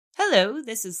Hello,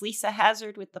 this is Lisa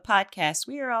Hazard with the podcast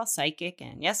We Are All Psychic,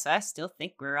 and yes, I still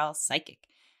think we're all psychic.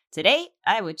 Today,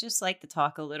 I would just like to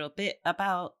talk a little bit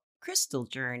about crystal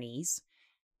journeys.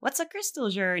 What's a crystal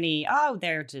journey? Oh,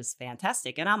 they're just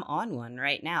fantastic, and I'm on one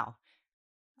right now.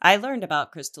 I learned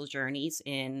about crystal journeys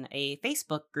in a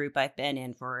Facebook group I've been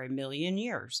in for a million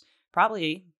years.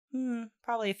 Probably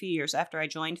a few years after I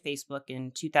joined Facebook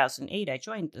in 2008, I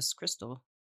joined this crystal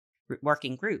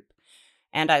working group.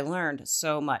 And I learned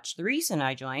so much. The reason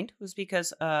I joined was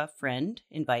because a friend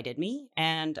invited me,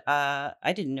 and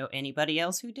I didn't know anybody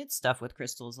else who did stuff with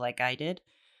crystals like I did.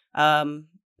 Um,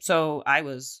 so I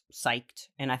was psyched,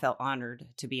 and I felt honored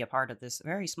to be a part of this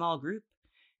very small group.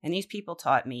 And these people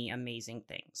taught me amazing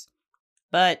things.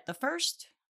 But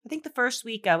I think the first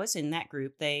week I was in that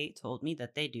group, they told me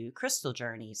that they do crystal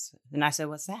journeys. And I said,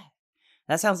 "What's that?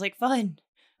 That sounds like fun.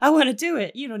 I want to do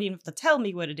it. You don't even have to tell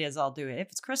me what it is. I'll do it.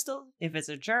 If it's crystal, if it's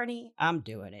a journey, I'm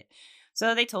doing it."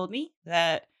 So they told me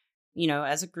that,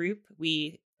 as a group,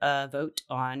 we vote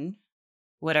on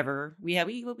whatever we have.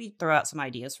 We throw out some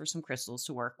ideas for some crystals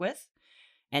to work with,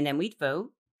 and then we'd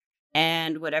vote.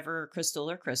 And whatever crystal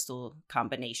or crystal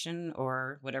combination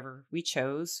or whatever we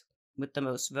chose with the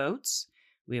most votes,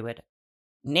 we would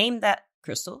name that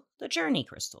crystal the journey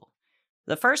crystal.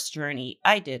 The first journey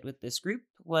I did with this group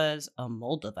was a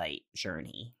Moldavite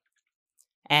journey.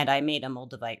 And I made a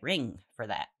Moldavite ring for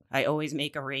that. I always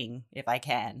make a ring if I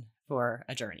can for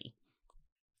a journey.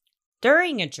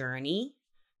 During a journey,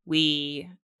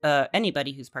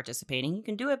 anybody who's participating, you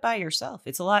can do it by yourself.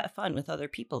 It's a lot of fun with other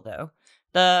people, though.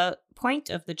 The point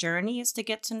of the journey is to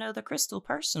get to know the crystal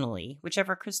personally,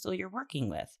 whichever crystal you're working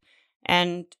with,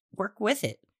 and work with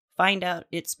it. Find out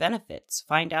its benefits.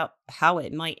 Find out how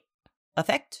it might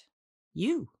affect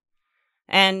you.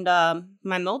 And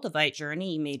my Moldavite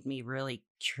journey made me really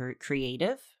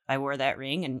creative. I wore that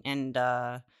ring and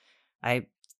I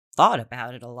thought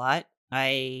about it a lot.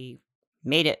 I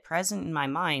made it present in my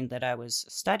mind that I was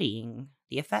studying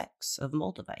the effects of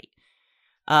Moldavite.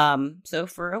 So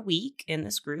for a week in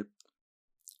this group,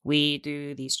 we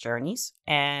do these journeys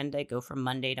and they go from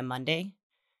Monday to Monday.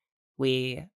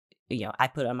 I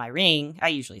put on my ring. I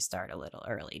usually start a little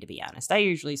early, to be honest. I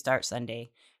usually start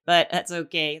Sunday, but that's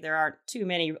okay. There aren't too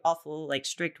many awful,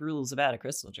 strict rules about a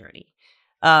crystal journey.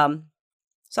 So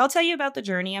I'll tell you about the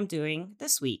journey I'm doing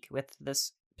this week with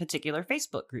this particular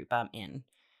Facebook group I'm in.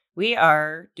 We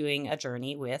are doing a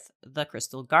journey with the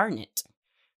crystal garnet.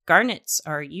 Garnets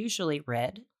are usually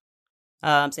red.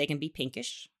 So they can be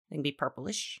pinkish. They can be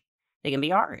purplish. They can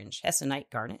be orange. Hessonite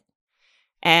garnet.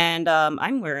 And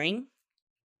I'm wearing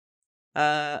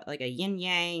like a yin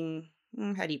yang,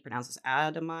 how do you pronounce this?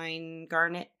 Adamine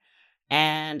garnet.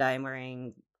 And I'm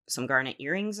wearing some garnet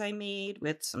earrings I made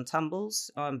with some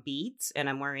tumbles on beads. And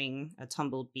I'm wearing a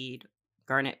tumbled bead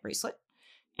garnet bracelet.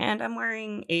 And I'm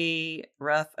wearing a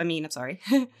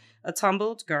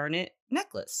tumbled garnet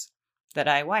necklace that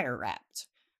I wire wrapped.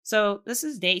 So this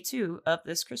is day 2 of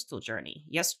this crystal journey.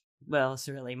 Yes, well, it's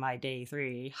really my day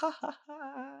 3. Ha ha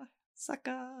ha.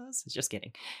 Suckers. Just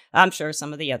kidding. I'm sure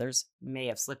some of the others may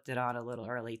have slipped it on a little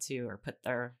early too, or put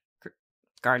their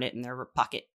garnet in their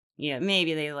pocket. Yeah,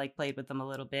 maybe they played with them a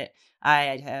little bit.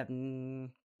 I have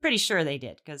pretty sure they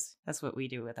did, because that's what we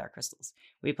do with our crystals.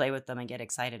 We play with them and get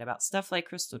excited about stuff like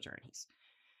crystal journeys.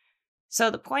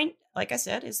 So the point, like I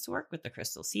said, is to work with the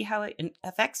crystal, see how it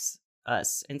affects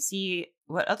us, and see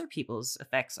what other people's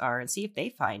effects are, and see if they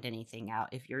find anything out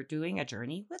if you're doing a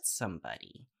journey with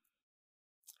somebody.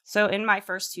 So in my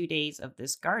first 2 days of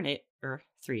this garnet, or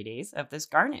 3 days of this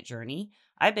garnet journey,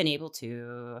 I've been able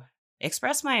to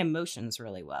express my emotions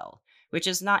really well, which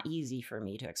is not easy for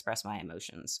me to express my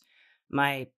emotions.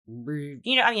 I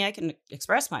can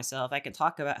express myself, I can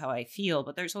talk about how I feel,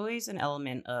 but there's always an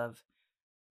element of,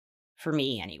 for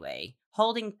me anyway,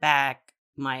 holding back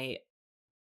my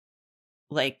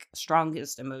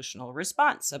strongest emotional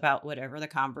response about whatever the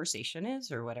conversation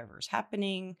is or whatever's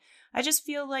happening. I just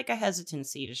feel like a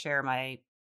hesitancy to share my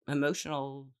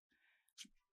emotional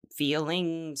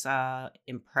feelings,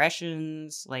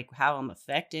 impressions, how I'm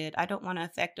affected. I don't want to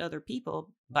affect other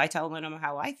people by telling them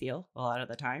how I feel a lot of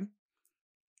the time.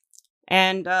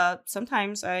 And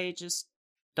sometimes I just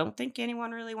don't think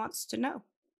anyone really wants to know.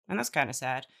 And that's kind of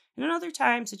sad. And then other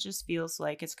times it just feels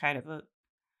like it's kind of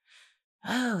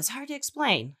it's hard to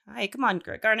explain. Hey, come on,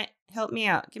 Garnet, help me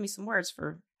out. Give me some words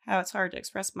for how it's hard to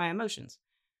express my emotions.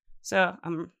 So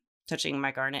I'm touching my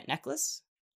garnet necklace.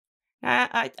 Now,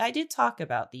 I did talk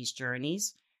about these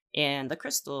journeys in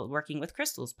the Working with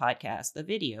Crystals podcast, the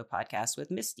video podcast with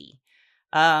Misty.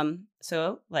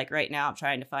 So right now I'm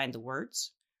trying to find the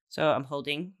words. So I'm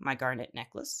holding my garnet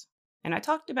necklace And I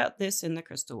talked about this in the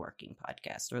Crystal Working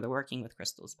podcast, or the Working with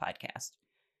Crystals podcast.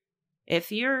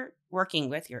 If you're working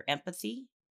with your empathy,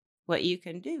 what you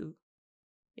can do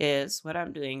is what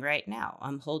I'm doing right now.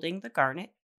 I'm holding the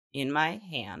garnet in my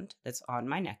hand that's on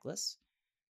my necklace,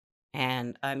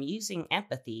 and I'm using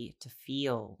empathy to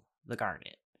feel the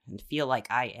garnet and feel like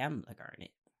I am the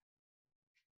garnet.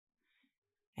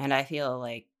 And I feel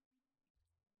like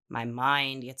my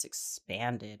mind gets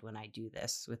expanded when I do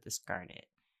this with this garnet.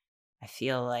 I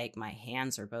feel like my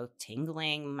hands are both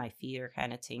tingling, my feet are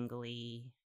kind of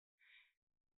tingly.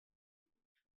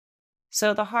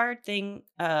 So the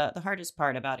hardest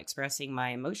part about expressing my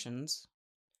emotions,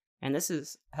 and this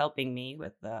is helping me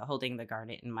with holding the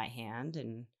garnet in my hand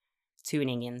and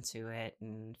tuning into it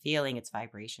and feeling its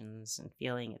vibrations and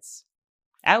feeling its.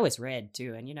 Oh, it's red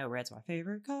too, and red's my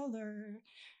favorite color.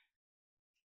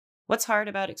 What's hard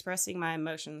about expressing my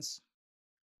emotions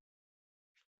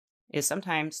is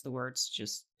sometimes the words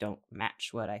just don't match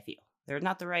what I feel. They're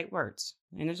not the right words.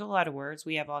 And there's a lot of words.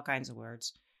 We have all kinds of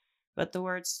words. But the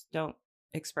words don't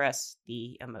express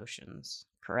the emotions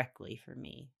correctly for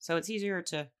me. So it's easier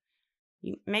to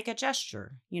make a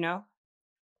gesture,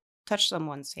 touch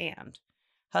someone's hand,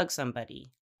 hug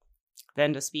somebody,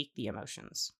 than to speak the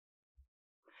emotions.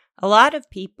 A lot of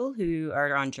people who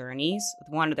are on journeys,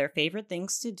 one of their favorite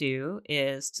things to do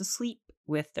is to sleep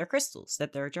with their crystals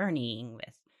that they're journeying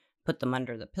with. Put them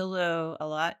under the pillow a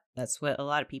lot. That's what a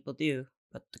lot of people do.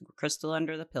 Put the crystal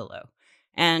under the pillow.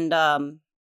 And a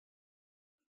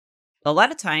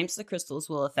lot of times the crystals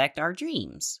will affect our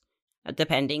dreams,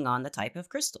 depending on the type of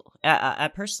crystal.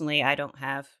 Personally, I don't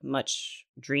have much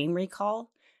dream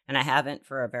recall, and I haven't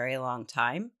for a very long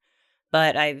time.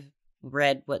 But I've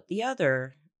read what the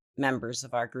other members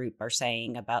of our group are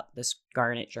saying about this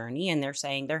garnet journey, and they're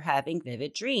saying they're having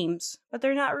vivid dreams, but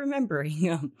they're not remembering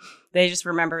them. They just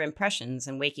remember impressions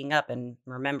and waking up and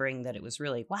remembering that it was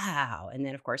really wow. And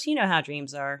then, of course, you know how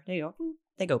dreams are. They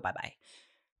go bye-bye.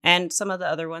 And some of the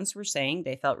other ones were saying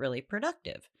they felt really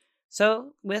productive.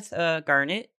 So with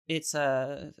garnet, it's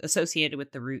associated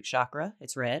with the root chakra.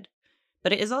 It's red,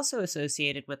 but it is also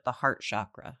associated with the heart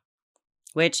chakra,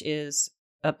 which is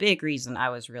a big reason I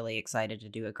was really excited to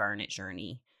do a garnet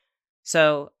journey.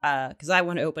 So, because I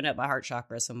want to open up my heart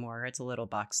chakra some more. It's a little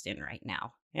boxed in right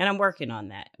now. And I'm working on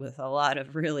that with a lot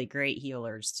of really great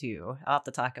healers too. I'll have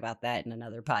to talk about that in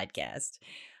another podcast.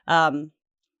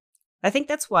 I think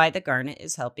that's why the garnet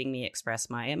is helping me express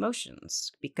my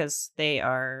emotions, because they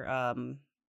are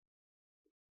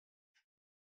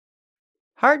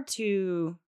hard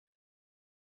to.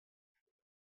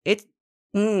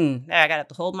 I gotta have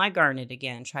to hold my garnet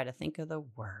again and try to think of the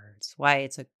words. Why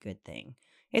it's a good thing.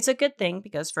 It's a good thing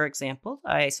because, for example,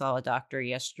 I saw a doctor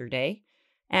yesterday,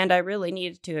 and I really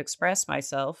needed to express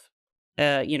myself,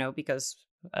 because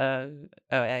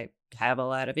I have a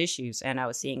lot of issues, and I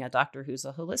was seeing a doctor who's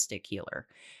a holistic healer,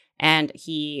 and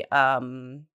he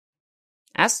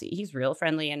he's real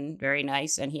friendly and very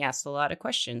nice, and he asked a lot of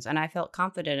questions, and I felt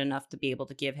confident enough to be able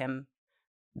to give him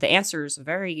the answers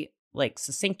very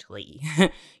succinctly.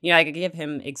 I could give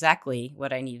him exactly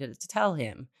what I needed to tell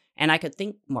him, and I could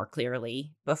think more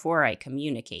clearly before I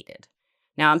communicated.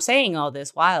 Now, I'm saying all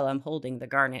this while I'm holding the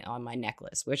garnet on my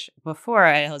necklace, which before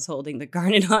I was holding the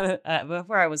garnet on,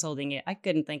 before I was holding it, I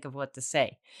couldn't think of what to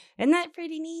say. Isn't that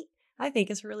pretty neat? I think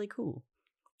it's really cool.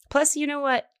 Plus, you know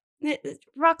what?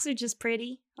 Rocks are just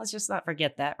pretty. Let's just not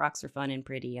forget that. Rocks are fun and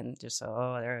pretty, and just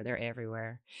they're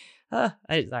everywhere. I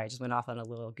just went off on a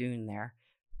little goon there.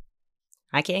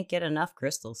 I can't get enough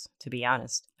crystals, to be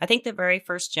honest. I think the very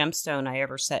first gemstone I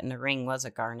ever set in a ring was a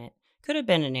garnet. Could have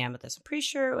been an amethyst. I'm pretty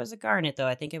sure it was a garnet, though.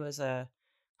 I think it was a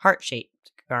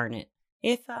heart-shaped garnet,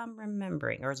 if I'm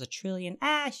remembering. Or it was a trillion.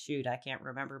 Shoot, I can't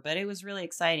remember. But it was really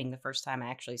exciting the first time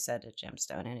I actually set a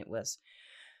gemstone, and it was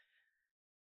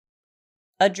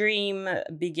a dream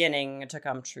beginning to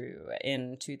come true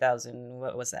in 2000.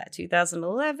 What was that?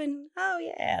 2011? Oh,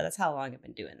 yeah, that's how long I've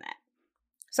been doing that.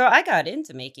 So I got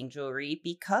into making jewelry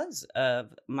because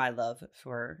of my love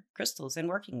for crystals and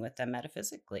working with them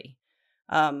metaphysically.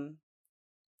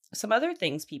 Some other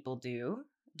things people do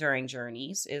during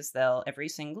journeys is every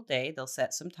single day they'll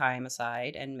set some time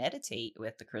aside and meditate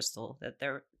with the crystal that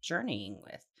they're journeying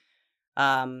with.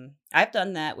 I've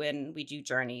done that when we do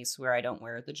journeys where I don't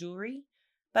wear the jewelry,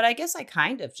 but I guess I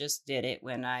kind of just did it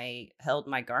when I held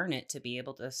my garnet to be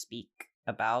able to speak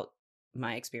about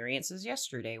my experiences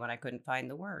yesterday when I couldn't find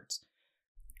the words.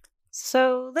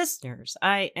 So, listeners,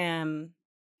 I'm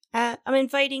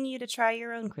inviting you to try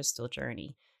your own crystal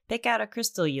journey. Pick out a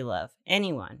crystal you love,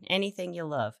 anything you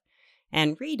love,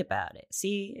 and read about it.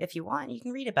 See, if you want, you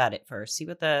can read about it first. See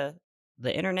what the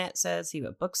the internet says, see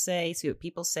what books say, see what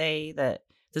people say that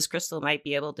this crystal might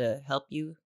be able to help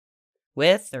you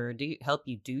with, or help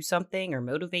you do something, or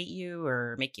motivate you,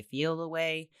 or make you feel the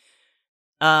way.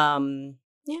 Yeah,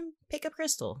 pick up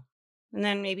crystal, and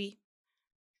then maybe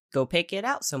go pick it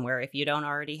out somewhere if you don't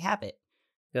already have it.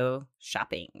 Go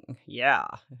shopping. Yeah.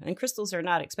 And crystals are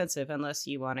not expensive unless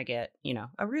you want to get,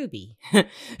 a ruby.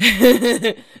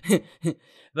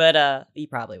 But you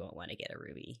probably won't want to get a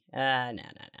ruby. No.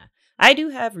 I do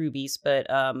have rubies, but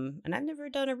and I've never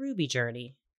done a ruby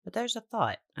journey. But there's a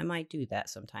thought. I might do that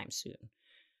sometime soon.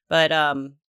 But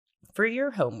for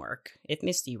your homework, if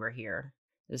Misty were here,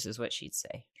 this is what she'd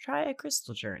say. Try a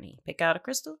crystal journey. Pick out a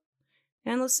crystal.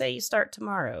 And let's say you start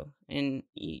tomorrow and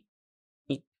you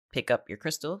pick up your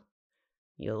crystal,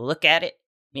 you look at it,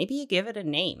 maybe you give it a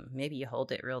name, maybe you hold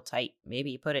it real tight,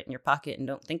 maybe you put it in your pocket and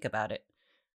don't think about it,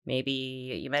 maybe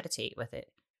you meditate with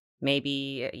it,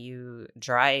 maybe you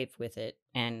drive with it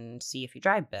and see if you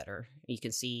drive better. You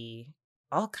can see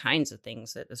all kinds of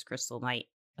things that this crystal might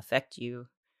affect you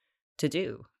to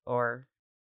do or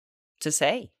to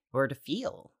say or to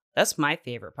feel. That's my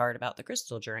favorite part about the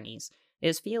crystal journeys,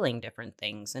 is feeling different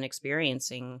things and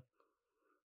experiencing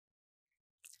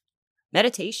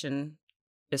meditation,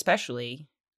 especially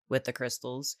with the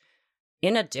crystals,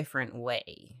 in a different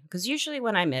way. Because usually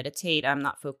when I meditate, I'm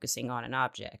not focusing on an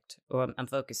object, or I'm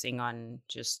focusing on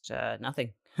just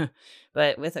nothing.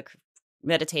 But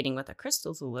meditating with a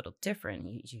crystal is a little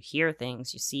different. You hear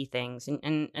things, you see things,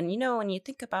 and when you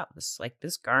think about this, like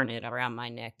this garnet around my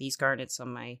neck, these garnets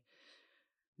on my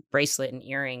bracelet and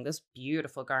earring, this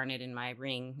beautiful garnet in my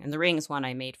ring, and the ring is one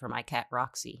I made for my cat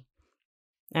Roxy,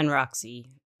 and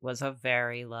Roxy was a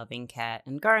very loving cat,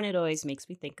 and garnet always makes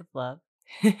me think of love.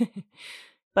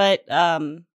 But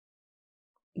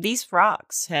these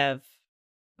rocks have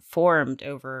formed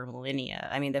over millennia.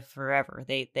 I mean, they're forever.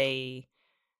 They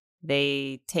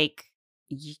take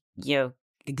a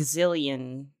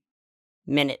gazillion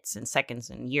minutes and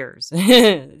seconds and years.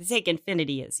 They take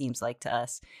infinity, it seems like, to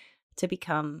us to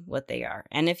become what they are.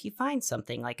 And if you find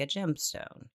something like a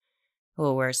gemstone,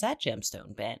 well, where's that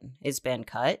gemstone been? It's been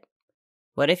cut.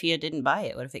 What if you didn't buy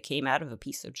it? What if it came out of a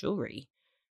piece of jewelry?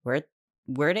 Where'd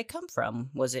it come from?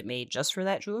 Was it made just for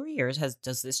that jewelry? Or has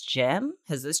this gem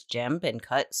been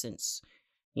cut since,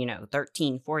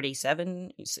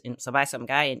 1347 by some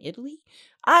guy in Italy?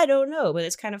 I don't know, but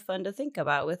it's kind of fun to think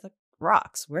about with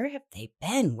rocks. Where have they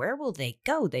been? Where will they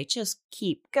go? They just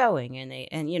keep going, and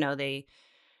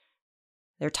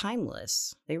they're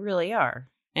timeless. They really are.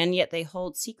 And yet they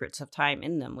hold secrets of time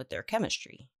in them with their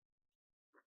chemistry.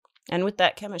 And with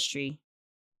that chemistry,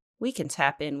 we can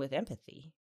tap in with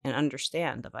empathy and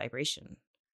understand the vibration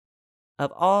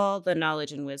of all the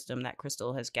knowledge and wisdom that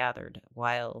crystal has gathered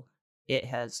while it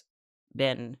has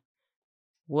been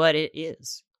what it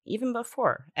is, even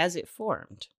before, as it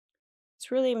formed. It's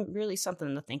really, really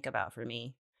something to think about for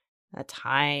me. The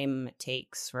time it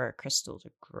takes for a crystal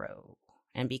to grow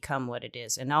and become what it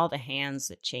is, and all the hands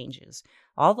it changes,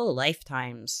 all the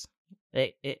lifetimes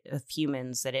of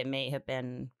humans that it may have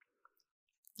been.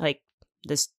 Like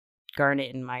this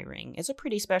garnet in my ring. It's a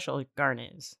pretty special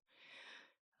garnet. It's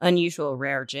unusual,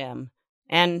 rare gem.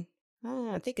 And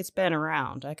I think it's been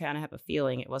around. I kind of have a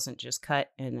feeling it wasn't just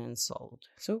cut and then sold.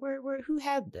 So who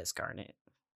had this garnet?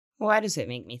 Why does it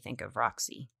make me think of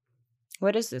Roxy?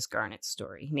 What is this garnet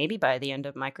story? Maybe by the end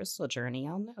of my crystal journey,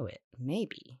 I'll know it.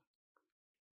 Maybe.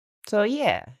 So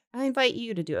yeah, I invite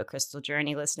you to do a crystal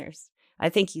journey, listeners. I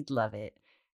think you'd love it.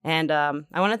 And I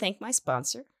want to thank my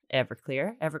sponsor,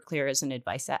 Everclear. Everclear is an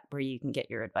advice app where you can get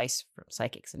your advice from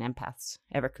psychics and empaths.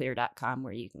 Everclear.com,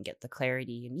 where you can get the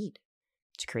clarity you need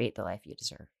to create the life you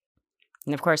deserve.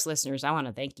 And of course, listeners, I want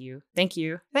to thank you. Thank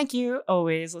you,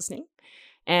 always listening.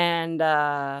 And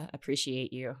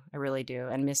appreciate you. I really do.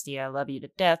 And Misty, I love you to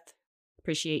death.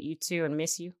 Appreciate you too and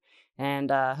miss you.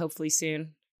 And hopefully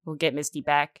soon we'll get Misty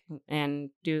back and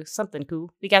do something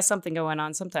cool. We got something going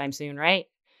on sometime soon, right?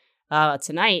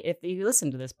 Tonight, if you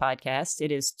listen to this podcast,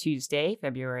 it is Tuesday,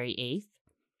 February 8th.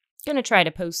 I'm going to try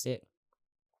to post it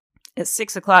at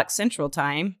 6 o'clock Central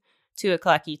Time, 2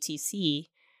 o'clock UTC.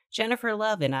 Jennifer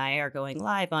Love and I are going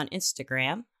live on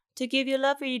Instagram to give you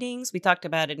love readings. We talked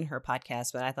about it in her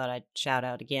podcast, but I thought I'd shout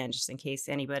out again just in case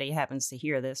anybody happens to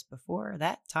hear this before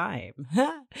that time.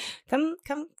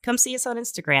 Come see us on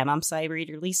Instagram. I'm Cyber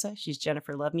Reader Lisa. She's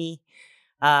Jennifer Love Me.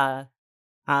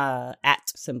 At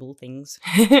symbol things.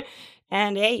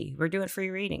 And hey, we're doing free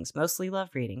readings, mostly love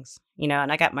readings, and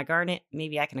I got my garnet.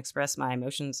 Maybe I can express my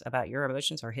emotions about your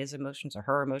emotions or his emotions or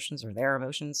her emotions or their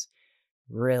emotions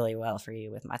really well for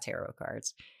you with my tarot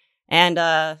cards. And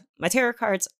my tarot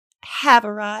cards have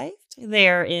arrived.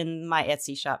 They're in my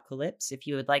Etsy shop, Calypse. If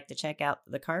you would like to check out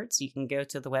the cards, you can go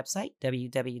to the website,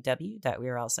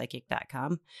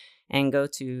 www.weareallpsychic.com, and go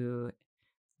to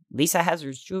Lisa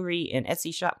Hazard's Jewelry and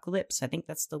Etsy shop, Calypse. I think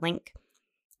that's the link.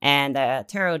 And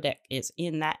tarot deck is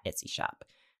in that Etsy shop.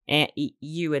 And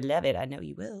you would love it. I know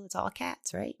you will. It's all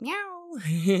cats, right? Meow.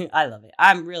 I love it.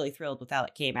 I'm really thrilled with how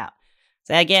it came out.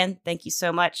 So again, thank you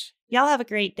so much. Y'all have a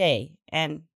great day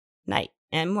and night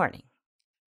and morning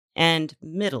and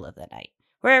middle of the night.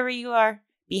 Wherever you are,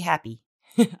 be happy.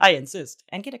 I insist.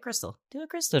 And get a crystal. Do a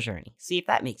crystal journey. See if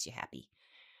that makes you happy.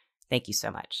 Thank you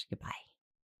so much. Goodbye.